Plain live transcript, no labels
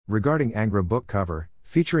Regarding Ingres book cover,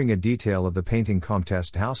 featuring a detail of the painting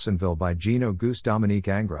Comtesse Haussonville by Jean-Auguste Dominique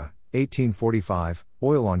Ingres, 1845,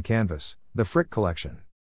 oil on canvas, the Frick collection.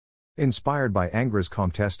 Inspired by Ingres'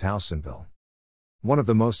 Comtesse Haussonville. One of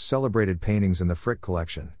the most celebrated paintings in the Frick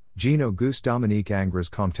collection, Jean-Auguste Dominique Ingres'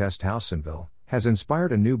 Comtesse Haussonville, has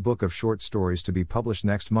inspired a new book of short stories to be published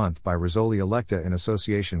next month by Rizzoli Electa in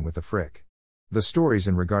association with the Frick. The stories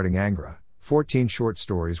in regarding Ingres, 14 short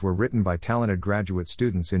stories, were written by talented graduate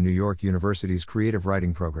students in New York University's creative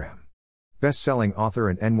writing program. Best-selling author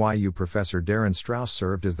and NYU professor Darren Strauss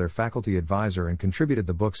served as their faculty advisor and contributed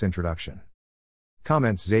the book's introduction.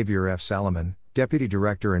 Comments Xavier F. Salomon, Deputy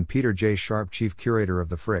Director, and Peter J. Sharp, Chief Curator of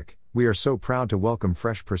the Frick. We are so proud to welcome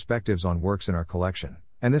fresh perspectives on works in our collection,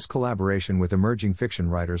 and this collaboration with emerging fiction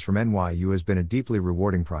writers from NYU has been a deeply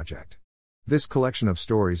rewarding project. This collection of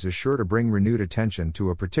stories is sure to bring renewed attention to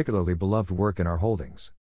a particularly beloved work in our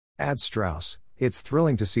holdings. Adds Strauss, it's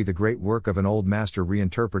thrilling to see the great work of an old master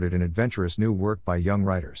reinterpreted in adventurous new work by young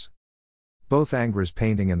writers. Both Ingres'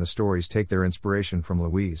 painting and the stories take their inspiration from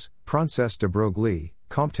Louise, Princesse de Broglie,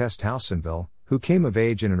 Comtesse Haussonville, who came of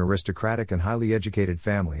age in an aristocratic and highly educated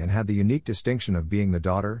family and had the unique distinction of being the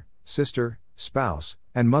daughter, sister, spouse,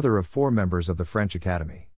 and mother of 4 members of the French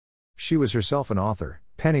Academy. She was herself an author,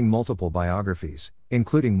 penning multiple biographies,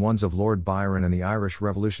 including ones of Lord Byron and the Irish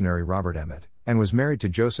revolutionary Robert Emmet, and was married to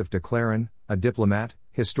Joseph de Claren, a diplomat,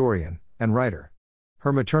 historian, and writer.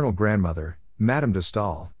 Her maternal grandmother, Madame de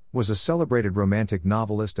Stael, was a celebrated romantic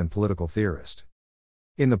novelist and political theorist.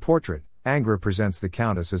 In the portrait, Ingres presents the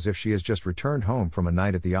Countess as if she has just returned home from a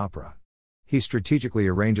night at the opera. He strategically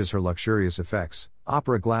arranges her luxurious effects,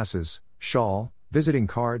 opera glasses, shawl, visiting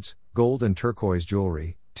cards, gold and turquoise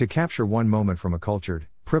jewelry, to capture one moment from a cultured,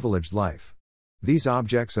 privileged life. These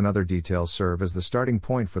objects and other details serve as the starting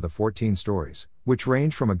point for the 14 stories, which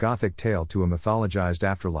range from a Gothic tale to a mythologized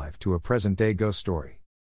afterlife to a present-day ghost story.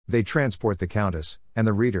 They transport the Countess, and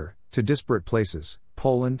the reader, to disparate places: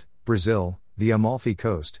 Poland, Brazil, the Amalfi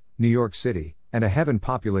Coast, New York City, and a heaven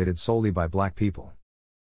populated solely by black people.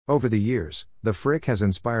 Over the years, the Frick has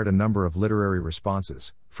inspired a number of literary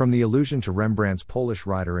responses, from the allusion to Rembrandt's Polish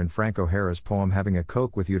writer in Frank O'Hara's poem Having a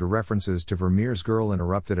Coke with You to references to Vermeer's Girl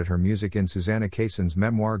Interrupted at her music in Susanna Kayson's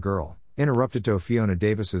memoir Girl Interrupted to Fiona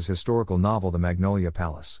Davis's historical novel The Magnolia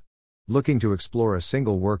Palace. Looking to explore a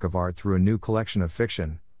single work of art through a new collection of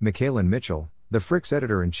fiction, Michaelin Mitchell, the Frick's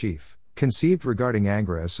editor-in-chief, conceived regarding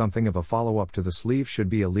Ingres as something of a follow-up to The Sleeve Should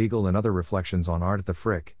Be Illegal and Other Reflections on Art at the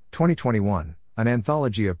Frick, 2021, an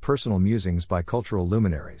anthology of personal musings by cultural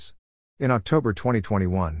luminaries. In October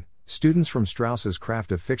 2021, students from Strauss's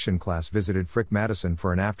Craft of Fiction class visited Frick Madison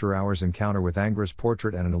for an after-hours encounter with Ingres'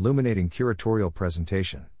 portrait and an illuminating curatorial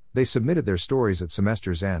presentation. They submitted their stories at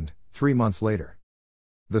semester's end, 3 months later.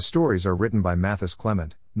 The stories are written by Mathis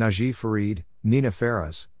Clement, Najee Farid, Nina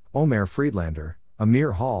Faraz, Omer Friedlander,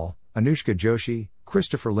 Amir Hall, Anushka Joshi,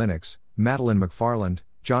 Christopher Linux, Madeline McFarland,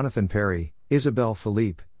 Jonathan Perry, Isabel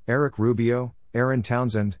Philippe, Eric Rubio, Aaron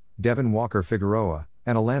Townsend, Devin Walker Figueroa,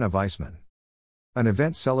 and Alana Weissman. An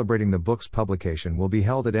event celebrating the book's publication will be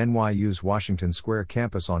held at NYU's Washington Square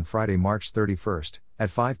campus on Friday, March 31st, at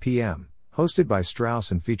 5 p.m., hosted by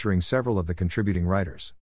Strauss and featuring several of the contributing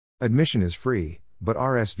writers. Admission is free, but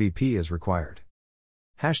RSVP is required.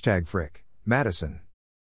 #Frick, Madison.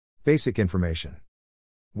 Basic information.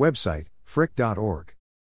 Website, frick.org.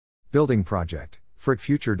 Building project,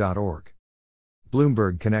 frickfuture.org.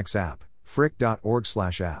 Bloomberg Connects app,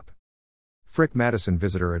 frick.org/app. Frick Madison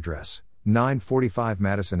visitor address, 945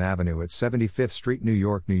 Madison Avenue at 75th Street, New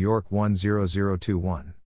York, New York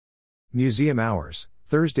 10021. Museum hours,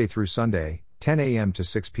 Thursday through Sunday, 10 a.m. to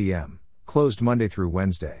 6 p.m., closed Monday through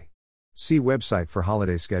Wednesday. See website for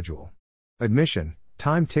holiday schedule. Admission,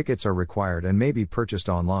 time tickets are required and may be purchased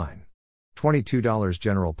online. $22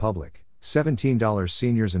 general public, $17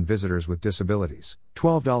 seniors and visitors with disabilities,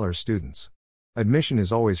 $12 students. Admission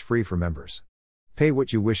is always free for members. Pay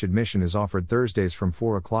what you wish. Admission is offered Thursdays from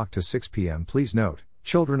 4 o'clock to 6 p.m. Please note,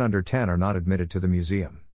 children under 10 are not admitted to the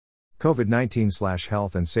museum.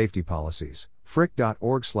 COVID-19/health and safety policies,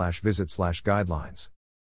 frick.org/visit/guidelines.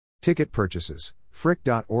 Ticket purchases,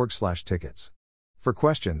 frick.org/tickets. For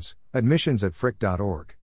questions, admissions at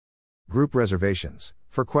frick.org. Group reservations,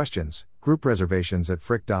 for questions, group reservations at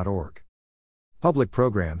frick.org. Public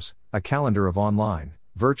programs, a calendar of online,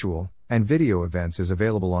 virtual, and video events is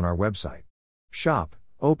available on our website. Shop,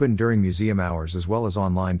 open during museum hours as well as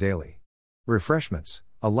online daily. Refreshments,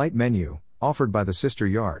 a light menu, offered by the Sister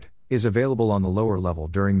Yard, is available on the lower level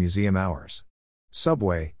during museum hours.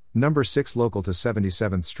 Subway, number 6 local to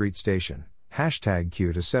 77th Street Station,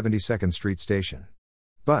 #Q to 72nd Street Station.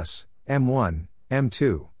 Bus, M1,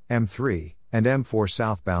 M2, M3, and M4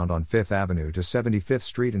 southbound on 5th Avenue to 75th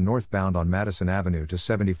Street and northbound on Madison Avenue to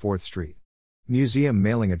 74th Street. Museum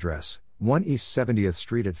mailing address, 1 East 70th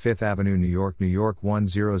Street at 5th Avenue, New York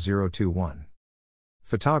 10021.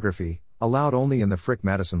 Photography, allowed only in the Frick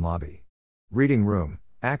Madison lobby. Reading room,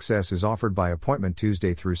 access is offered by appointment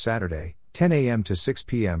Tuesday through Saturday, 10 a.m. to 6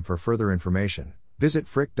 p.m. For further information, visit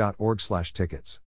frick.org/tickets.